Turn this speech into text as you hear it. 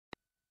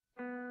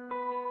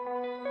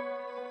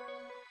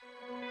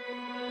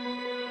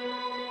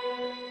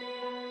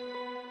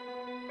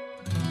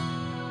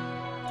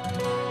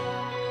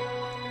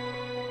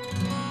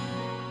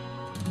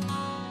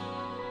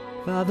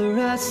Father,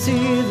 I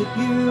see that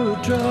you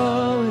are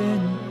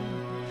drawing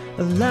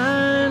a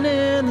line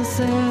in the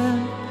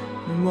sand.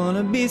 I want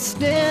to be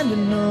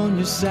standing on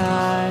your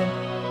side,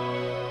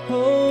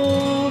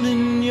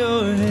 holding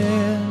your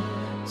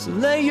hand. So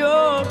let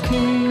your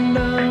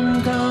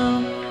kingdom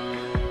come,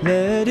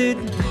 let it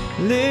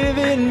live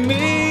in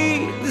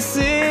me. This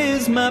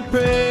is my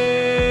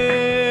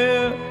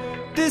prayer,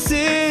 this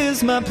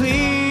is my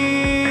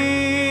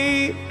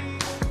plea.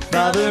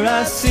 Father,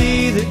 I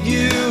see that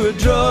you are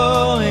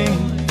drawing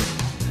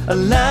a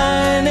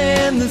line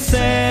in the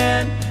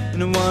sand,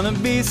 and I want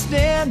to be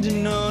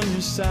standing on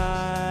your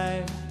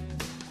side.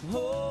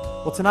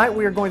 Well, tonight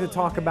we are going to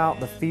talk about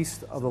the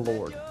Feast of the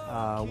Lord.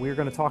 We are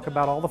going to talk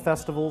about all the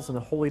festivals and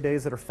the holy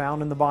days that are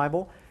found in the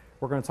Bible.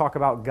 We're going to talk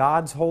about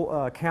God's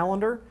whole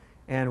calendar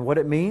and what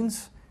it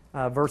means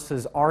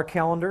versus our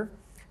calendar.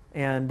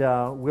 And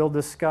we'll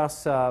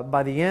discuss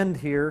by the end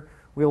here,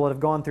 we will have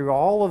gone through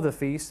all of the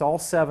feasts, all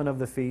 7 of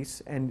the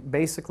feasts, and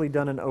basically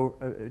do an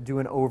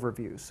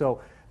overview.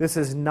 So this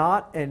is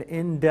not an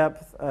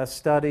in-depth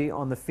study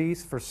on the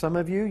feast. For some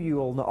of you, you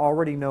will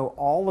already know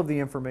all of the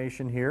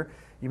information here.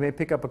 You may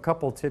pick up a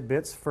couple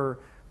tidbits. For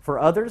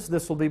others,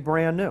 this will be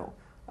brand new.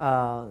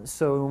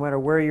 So no matter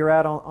where you're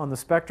at on the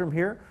spectrum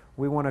here,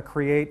 we want to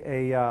create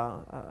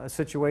a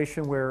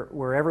situation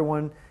where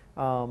everyone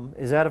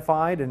is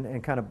edified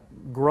and kind of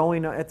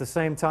growing at the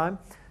same time.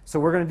 So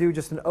we're going to do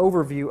just an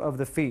overview of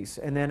the feast.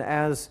 And then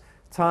as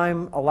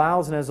time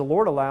allows and as the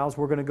Lord allows,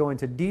 we're going to go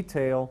into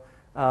detail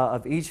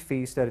of each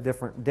feast at a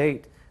different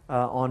date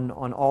on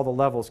all the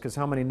levels. Because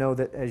how many know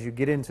that as you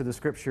get into the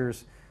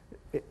Scriptures,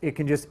 it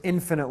can just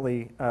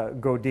infinitely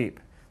go deep.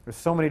 There's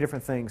so many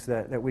different things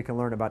that we can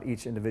learn about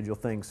each individual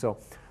thing. So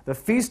the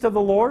Feast of the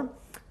Lord,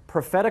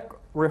 prophetic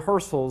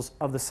rehearsals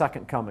of the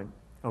second coming.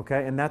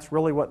 Okay, and that's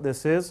really what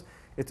this is.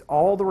 It's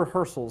all the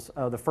rehearsals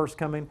of the first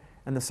coming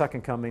and the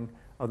second coming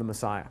of the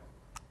Messiah.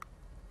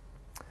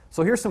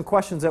 So here's some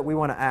questions that we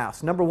want to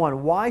ask. Number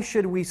 1, why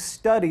should we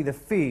study the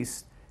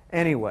feast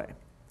anyway?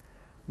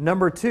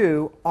 Number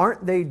 2,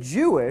 aren't they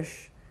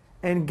Jewish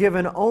and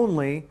given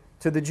only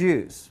to the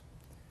Jews?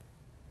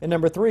 And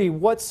number 3,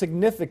 what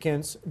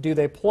significance do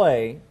they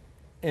play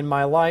in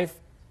my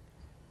life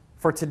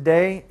for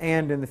today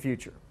and in the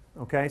future?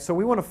 Okay, so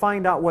we want to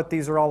find out what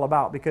these are all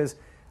about, because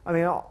I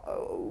mean,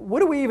 what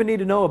do we even need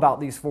to know about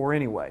these for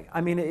anyway?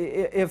 I mean,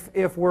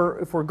 if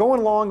we're going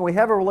along and we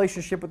have a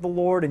relationship with the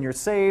Lord and you're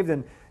saved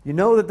and you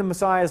know that the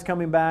Messiah is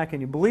coming back and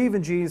you believe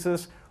in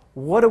Jesus,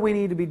 what do we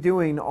need to be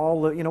doing?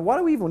 Why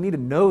do we even need to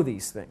know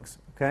these things?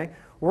 Okay,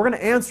 we're going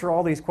to answer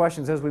all these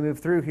questions as we move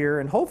through here,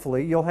 and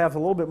hopefully you'll have a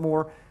little bit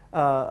more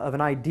of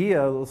an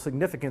idea, a little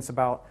significance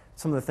about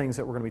some of the things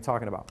that we're going to be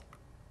talking about.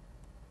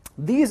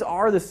 These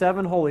are the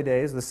 7 holy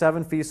days, the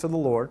 7 feasts of the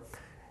Lord.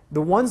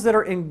 The ones that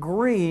are in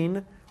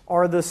green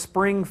are the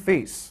spring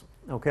feasts,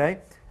 okay?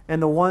 And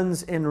the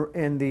ones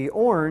in the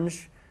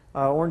orange,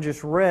 orangish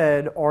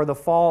red, are the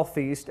fall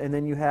feast. And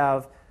then you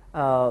have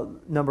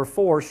number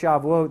 4,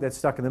 Shavuot, that's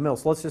stuck in the middle.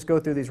 So let's just go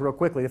through these real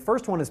quickly. The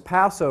first one is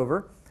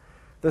Passover.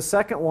 The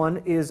second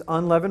one is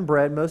unleavened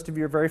bread. Most of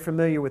you are very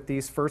familiar with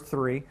these first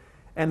 3.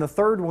 And the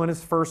third one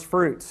is first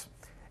fruits.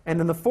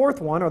 And then the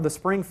fourth one, or the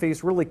spring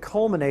feast, really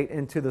culminate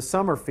into the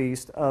summer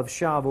feast of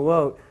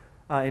Shavuot.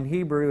 In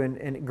Hebrew and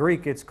in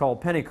Greek, it's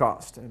called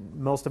Pentecost, and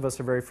most of us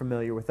are very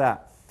familiar with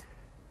that.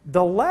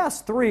 The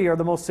last 3 are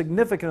the most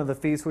significant of the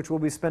feasts, which we'll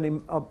be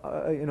spending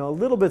a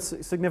little bit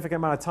significant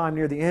amount of time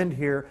near the end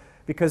here,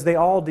 because they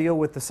all deal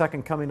with the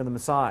second coming of the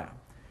Messiah.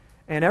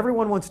 And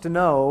everyone wants to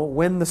know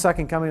when the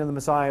second coming of the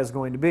Messiah is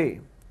going to be.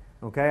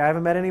 Okay, I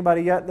haven't met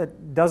anybody yet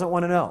that doesn't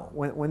want to know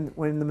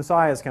when the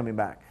Messiah is coming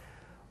back.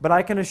 But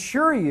I can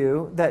assure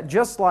you that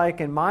just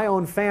like in my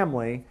own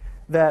family,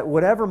 that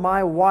whatever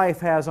my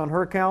wife has on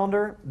her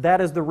calendar, that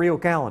is the real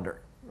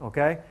calendar,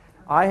 okay?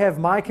 I have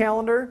my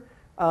calendar,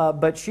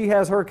 but she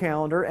has her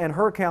calendar, and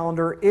her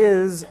calendar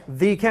is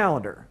the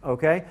calendar,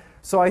 okay?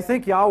 So I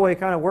think Yahweh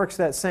kind of works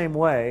that same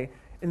way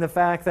in the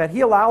fact that He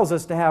allows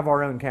us to have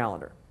our own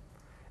calendar.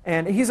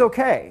 And He's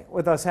okay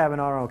with us having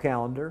our own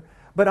calendar,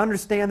 but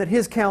understand that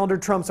His calendar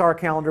trumps our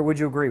calendar. Would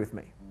you agree with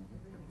me?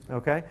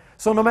 Okay?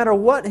 So no matter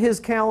what His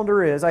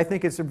calendar is, I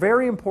think it's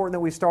very important that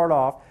we start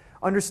off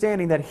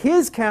understanding that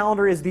His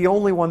calendar is the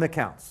only one that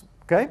counts.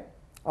 Okay?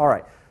 All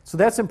right. So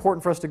that's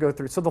important for us to go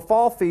through. So the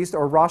fall feast,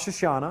 or Rosh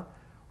Hashanah,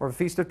 or the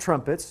Feast of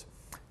Trumpets,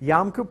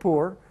 Yom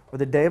Kippur, or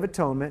the Day of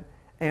Atonement,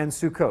 and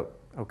Sukkot.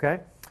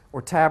 Okay?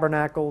 Or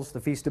Tabernacles, the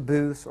Feast of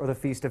Booths, or the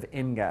Feast of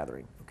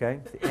Ingathering. Okay?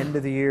 The end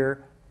of the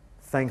year,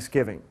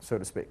 Thanksgiving, so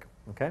to speak.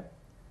 Okay?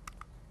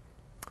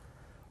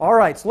 All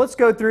right, so let's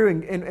go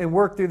through and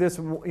work through this,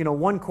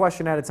 one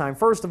question at a time.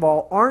 First of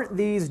all, aren't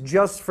these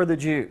just for the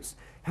Jews?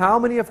 How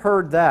many have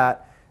heard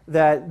that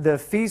the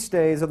feast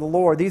days of the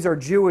Lord, these are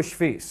Jewish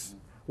feasts?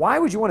 Why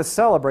would you want to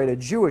celebrate a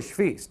Jewish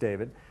feast,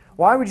 David?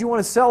 Why would you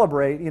want to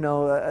celebrate,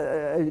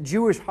 a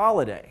Jewish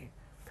holiday?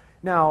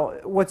 Now,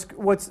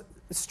 what's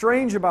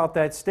strange about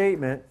that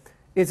statement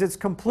is it's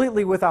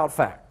completely without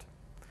fact.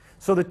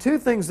 So the two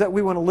things that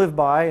we want to live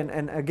by,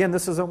 and again,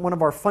 this is one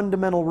of our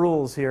fundamental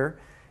rules here,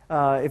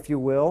 if you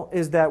will,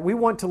 is that we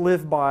want to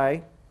live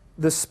by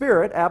the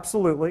Spirit,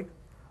 absolutely,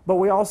 but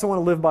we also want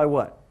to live by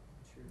what?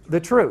 The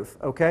truth,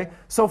 okay?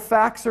 So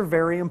facts are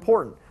very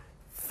important.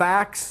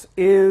 Facts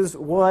is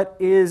what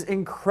is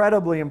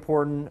incredibly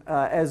important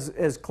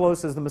as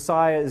close as the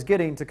Messiah is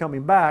getting to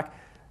coming back.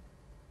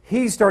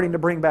 He's starting to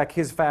bring back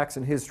His facts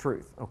and His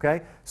truth,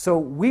 okay? So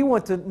we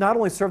want to not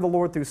only serve the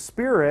Lord through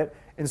Spirit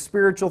and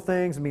spiritual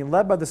things and being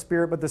led by the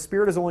Spirit, but the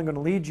Spirit is only going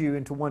to lead you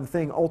into one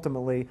thing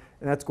ultimately,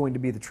 and that's going to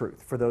be the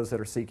truth for those that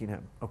are seeking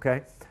Him,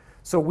 okay?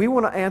 So we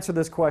want to answer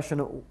this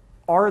question,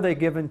 are they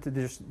given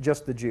to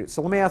just the Jews?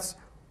 So let me ask,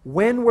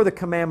 when were the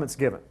commandments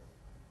given?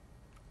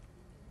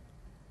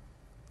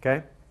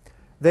 Okay?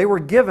 They were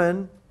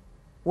given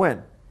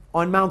when?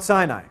 On Mount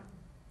Sinai.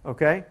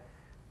 Okay?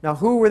 Now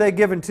who were they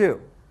given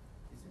to?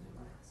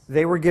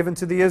 They were given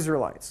to the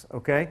Israelites.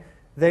 Okay?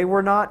 They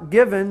were not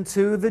given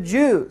to the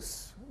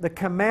Jews. The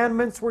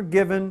commandments were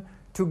given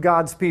to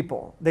God's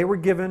people. They were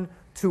given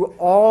to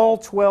all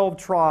 12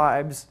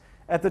 tribes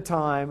at the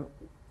time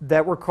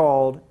that were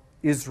called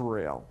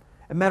Israel.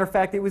 As a matter of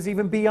fact, it was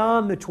even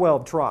beyond the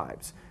 12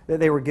 tribes that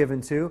they were given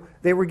to.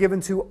 They were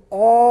given to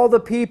all the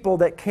people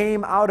that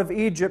came out of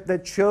Egypt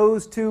that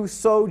chose to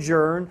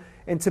sojourn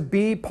and to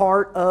be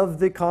part of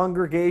the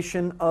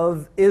congregation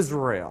of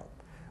Israel.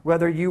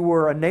 Whether you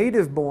were a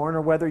native born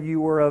or whether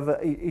you were of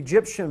an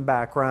Egyptian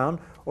background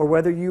or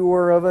whether you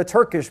were of a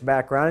Turkish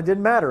background, it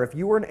didn't matter. If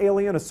you were an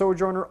alien, a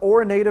sojourner,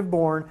 or a native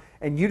born,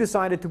 and you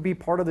decided to be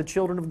part of the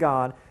children of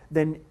God,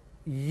 then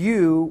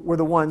you were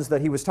the ones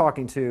that He was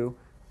talking to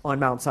on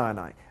Mount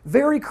Sinai.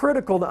 Very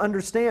critical to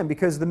understand,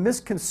 because the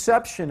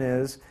misconception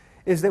is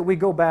that we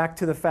go back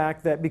to the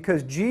fact that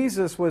because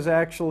Jesus was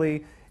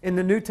actually in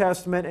the New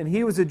Testament and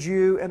He was a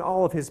Jew and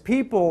all of His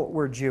people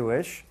were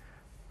Jewish,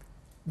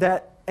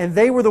 and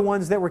they were the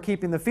ones that were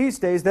keeping the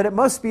feast days, that it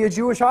must be a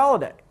Jewish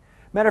holiday.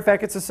 Matter of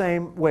fact, it's the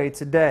same way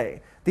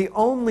today. The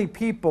only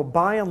people,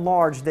 by and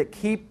large, that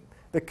keep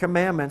the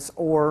commandments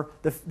or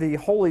the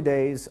holy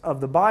days of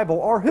the Bible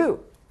are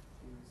who?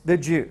 The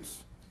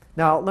Jews.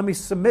 Now, let me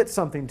submit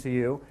something to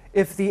you.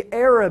 If the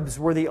Arabs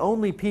were the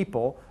only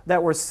people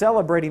that were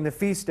celebrating the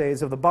feast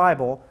days of the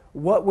Bible,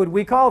 what would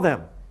we call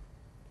them?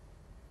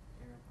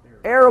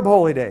 Arab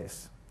holy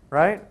days,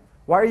 right?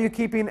 Why are you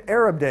keeping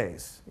Arab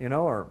days? You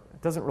know, or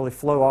it doesn't really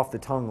flow off the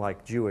tongue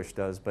like Jewish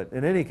does, but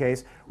in any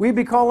case, we'd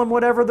be calling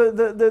whatever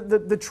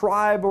the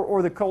tribe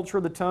or the culture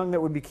of the tongue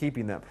that would be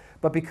keeping them.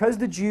 But because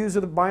the Jews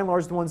are by and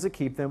large the ones that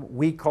keep them,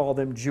 we call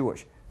them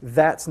Jewish.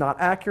 That's not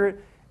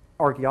accurate,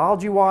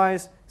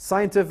 archaeology-wise,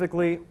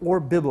 scientifically, or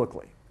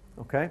biblically,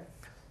 okay?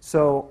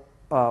 So,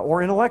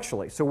 or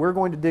intellectually. So we're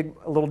going to dig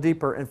a little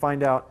deeper and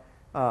find out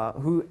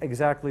who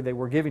exactly they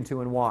were giving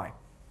to and why.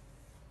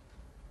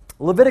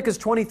 Leviticus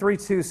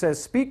 23:2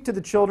 says, "Speak to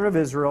the children of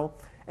Israel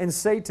and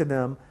say to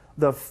them,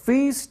 the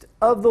feast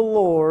of the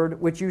Lord,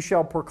 which you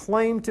shall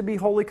proclaim to be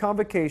holy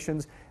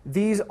convocations,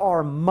 these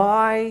are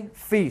my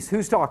feasts."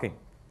 Who's talking?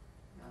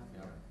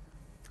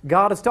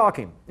 God is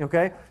talking,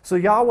 okay? So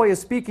Yahweh is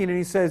speaking and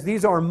He says,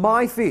 these are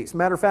my feasts.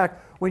 Matter of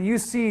fact, when you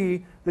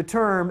see the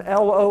term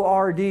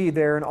L-O-R-D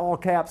there in all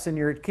caps in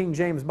your King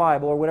James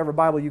Bible or whatever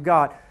Bible you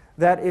got,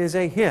 that is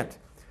a hint,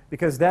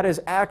 because that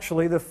is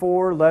actually the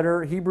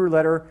four-letter Hebrew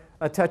letter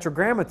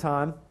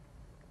tetragrammaton,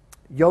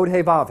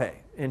 Yod-He-Vav-He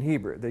in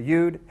Hebrew. The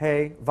Yud,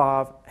 He,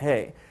 Vav,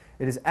 He.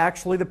 It is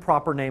actually the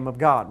proper name of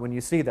God when you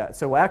see that.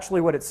 So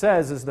actually what it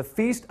says is the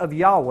feast of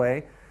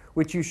Yahweh,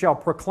 which you shall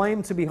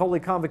proclaim to be holy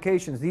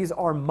convocations. These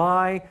are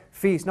my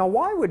feasts. Now,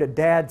 why would a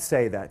dad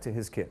say that to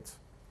his kids?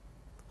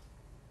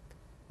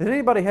 Does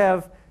anybody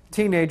have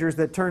teenagers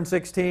that turn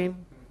 16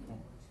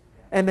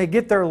 and they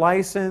get their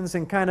license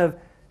and kind of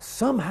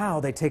somehow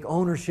they take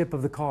ownership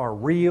of the car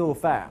real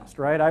fast,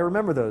 right? I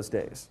remember those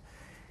days.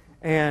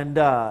 And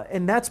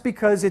that's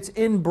because it's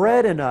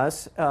inbred in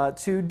us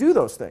to do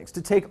those things,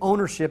 to take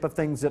ownership of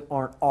things that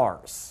aren't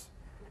ours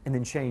and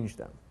then change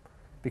them.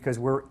 Because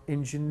we're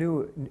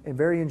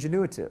very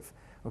ingenuitive.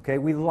 Okay?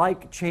 We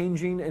like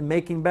changing and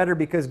making better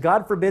because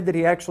God forbid that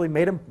He actually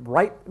made them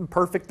right and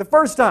perfect the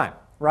first time,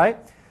 right?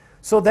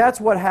 So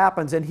that's what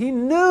happens. And He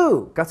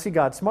knew, see,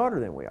 God's smarter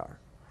than we are.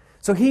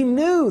 So He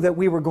knew that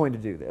we were going to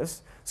do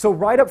this. So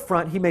right up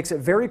front, He makes it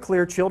very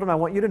clear, children, I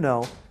want you to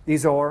know,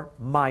 these are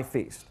my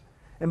feast.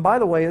 And by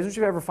the way, don't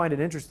you ever find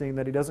it interesting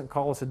that He doesn't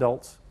call us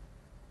adults?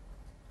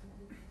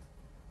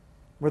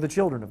 We're the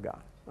children of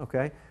God,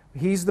 okay?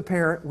 He's the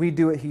parent, we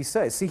do what He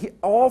says. See,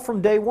 all from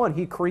day one,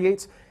 He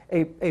creates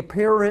a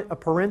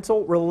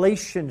parental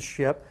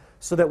relationship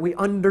so that we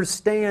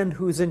understand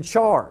who's in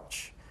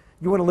charge.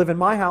 You want to live in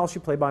my house,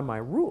 you play by my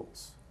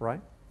rules,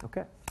 right?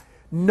 Okay.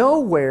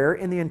 Nowhere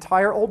in the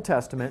entire Old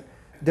Testament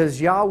does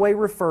Yahweh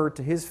refer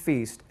to His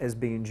feast as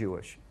being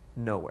Jewish.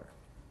 Nowhere.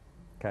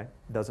 Okay?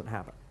 It doesn't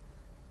happen.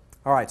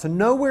 All right, so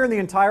nowhere in the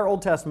entire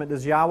Old Testament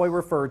does Yahweh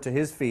refer to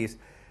His feast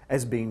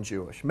as being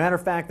Jewish. Matter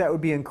of fact, that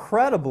would be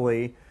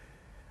incredibly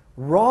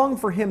wrong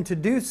for Him to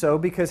do so,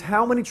 because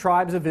how many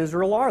tribes of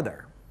Israel are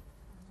there?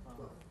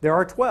 12. There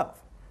are 12.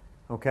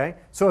 Okay?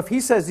 So if He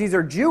says these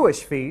are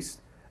Jewish feasts,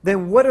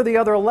 then what are the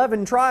other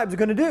 11 tribes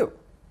going to do?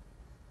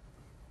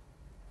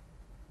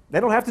 They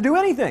don't have to do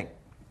anything.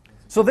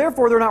 So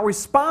therefore, they're not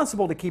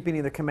responsible to keep any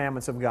of the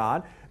commandments of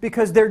God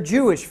because they're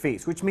Jewish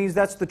feasts, which means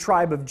that's the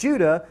tribe of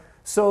Judah.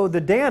 So the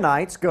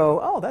Danites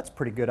go, oh, that's a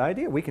pretty good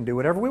idea. We can do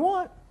whatever we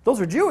want.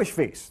 Those are Jewish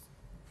feasts.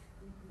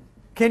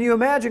 Can you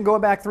imagine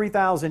going back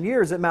 3,000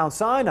 years at Mount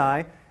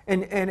Sinai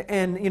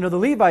and you know, the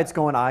Levites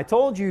going, I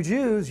told you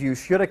Jews, you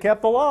should have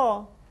kept the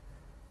law.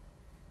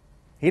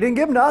 He didn't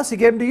give them to us, He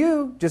gave them to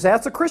you. Just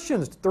ask the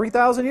Christians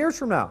 3,000 years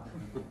from now.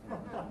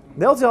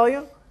 They'll tell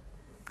you.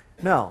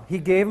 No, He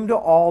gave them to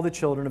all the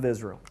children of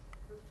Israel.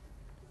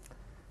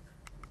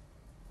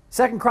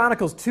 2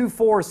 Chronicles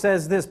 2:4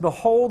 says this,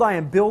 Behold, I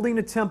am building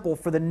a temple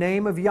for the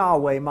name of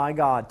Yahweh my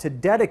God, to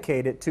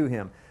dedicate it to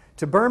Him,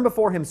 to burn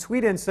before Him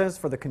sweet incense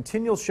for the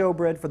continual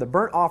showbread, for the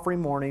burnt offering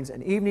mornings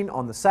and evening,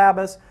 on the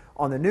Sabbaths,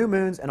 on the new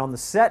moons, and on the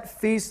set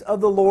feasts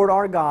of the Lord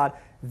our God.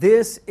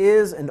 This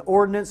is an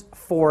ordinance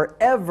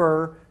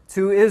forever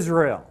to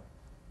Israel.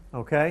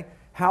 Okay?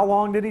 How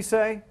long did He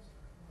say?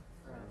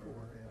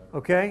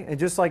 Okay? And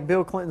just like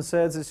Bill Clinton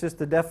says, it's just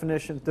the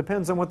definition,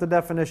 depends on what the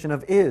definition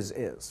of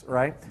is,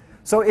 right?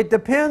 So it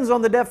depends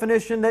on the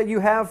definition that you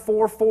have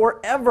for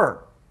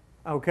forever.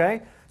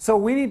 Okay? So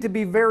we need to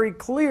be very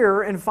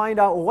clear and find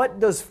out what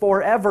does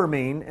forever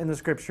mean in the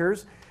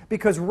Scriptures,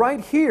 because right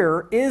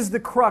here is the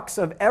crux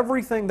of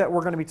everything that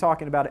we're going to be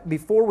talking about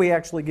before we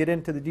actually get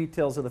into the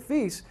details of the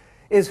feast,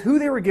 is who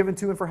they were given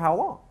to and for how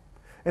long.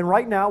 And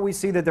right now we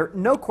see that there's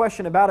no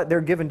question about it,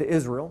 they're given to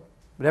Israel.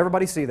 But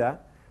everybody see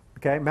that.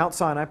 Okay, Mount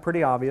Sinai,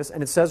 pretty obvious.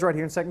 And it says right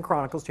here in 2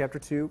 Chronicles chapter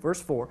 2,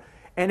 verse 4,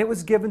 and it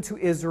was given to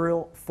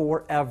Israel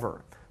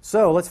forever.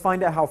 So let's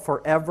find out how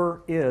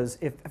forever is,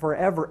 if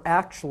forever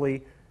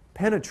actually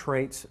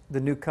penetrates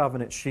the new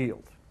covenant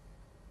shield.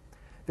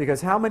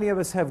 Because how many of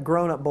us have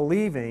grown up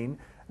believing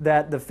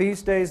that the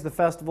feast days, the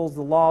festivals,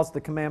 the laws,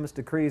 the commandments,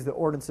 decrees, the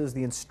ordinances,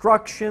 the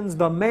instructions,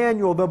 the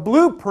manual, the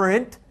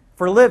blueprint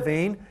for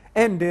living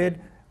ended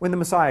when the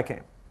Messiah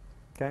came?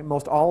 Okay,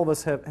 most all of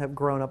us have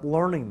grown up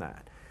learning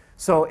that.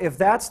 So if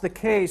that's the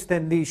case,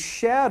 then these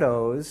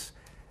shadows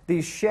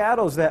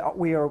that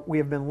we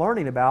have been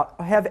learning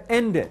about have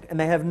ended, and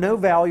they have no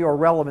value or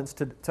relevance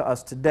to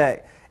us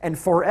today. And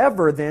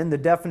forever, then, the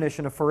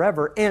definition of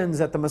forever ends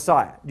at the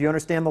Messiah. Do you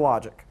understand the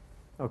logic?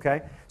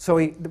 Okay? So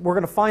we're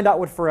going to find out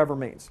what forever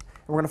means.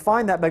 And we're going to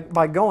find that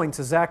by going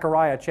to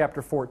Zechariah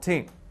chapter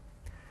 14.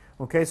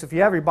 Okay, so if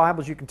you have your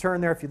Bibles, you can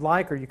turn there if you'd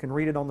like, or you can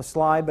read it on the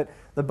slide. But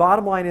the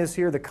bottom line is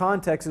here, the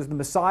context is the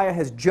Messiah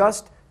has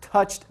just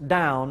touched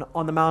down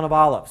on the Mount of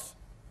Olives.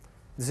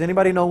 Does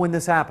anybody know when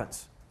this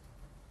happens?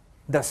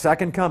 The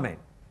second coming.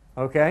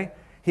 Okay?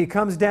 He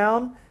comes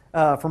down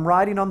from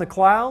riding on the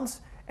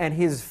clouds, and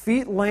His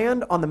feet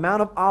land on the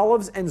Mount of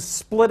Olives and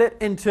split it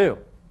in two.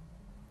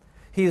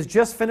 He has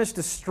just finished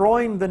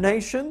destroying the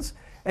nations,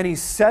 and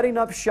He's setting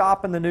up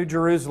shop in the New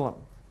Jerusalem.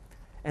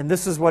 And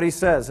this is what He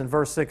says in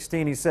verse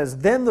 16. He says,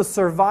 Then the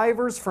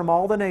survivors from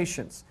all the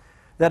nations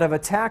that have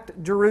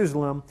attacked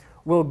Jerusalem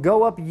will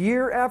go up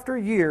year after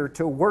year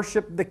to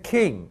worship the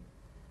King,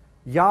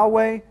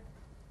 Yahweh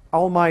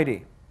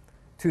Almighty,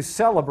 to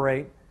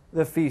celebrate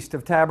the Feast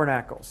of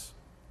Tabernacles.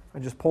 I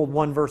just pulled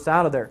one verse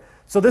out of there.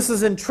 So this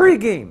is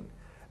intriguing,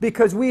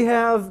 because we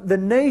have the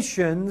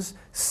nations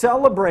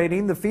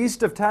celebrating the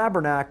Feast of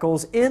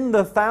Tabernacles in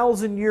the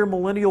 1,000-year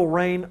millennial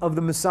reign of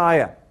the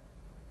Messiah.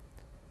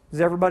 Does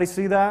everybody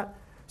see that?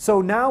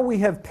 So now we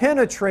have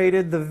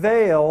penetrated the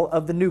veil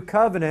of the new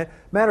covenant.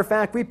 Matter of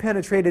fact, we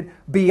penetrated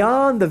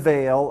beyond the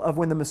veil of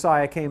when the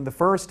Messiah came the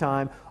first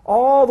time,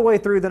 all the way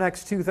through the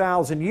next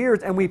 2,000 years,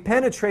 and we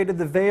penetrated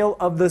the veil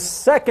of the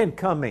second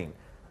coming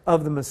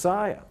of the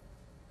Messiah,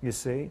 you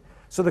see.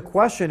 So the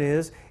question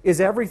is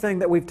everything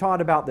that we've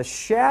taught about the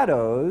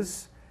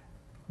shadows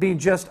being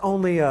just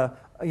only a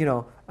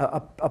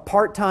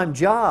part-time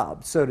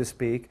job, so to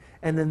speak,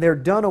 and then they're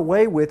done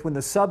away with when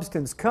the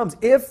substance comes?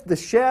 If the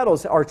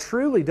shadows are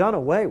truly done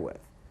away with,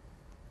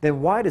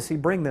 then why does He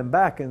bring them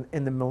back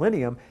in the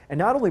millennium, and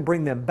not only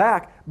bring them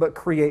back, but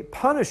create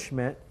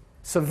punishment,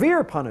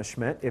 severe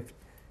punishment,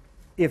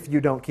 if you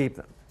don't keep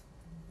them?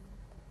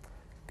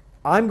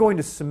 I'm going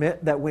to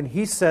submit that when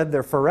He said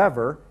they're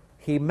forever,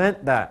 He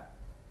meant that.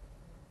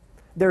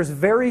 There's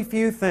very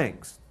few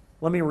things,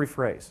 let me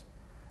rephrase,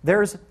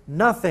 there's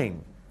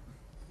nothing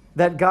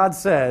that God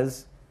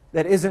says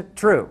that isn't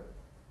true.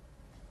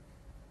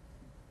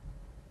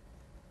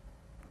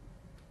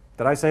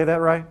 Did I say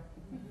that right?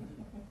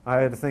 I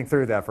had to think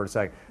through that for a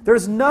second.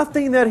 There's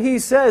nothing that He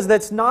says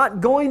that's not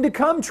going to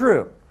come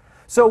true.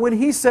 So when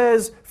He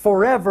says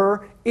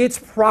forever, it's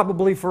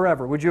probably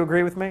forever. Would you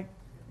agree with me?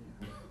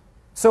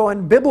 So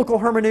in biblical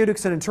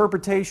hermeneutics and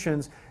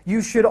interpretations,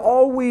 you should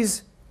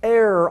always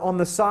err on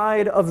the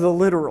side of the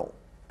literal.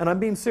 And I'm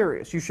being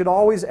serious. You should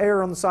always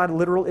err on the side of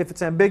literal if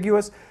it's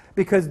ambiguous,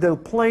 because the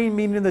plain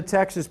meaning of the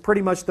text is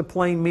pretty much the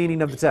plain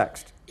meaning of the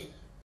text.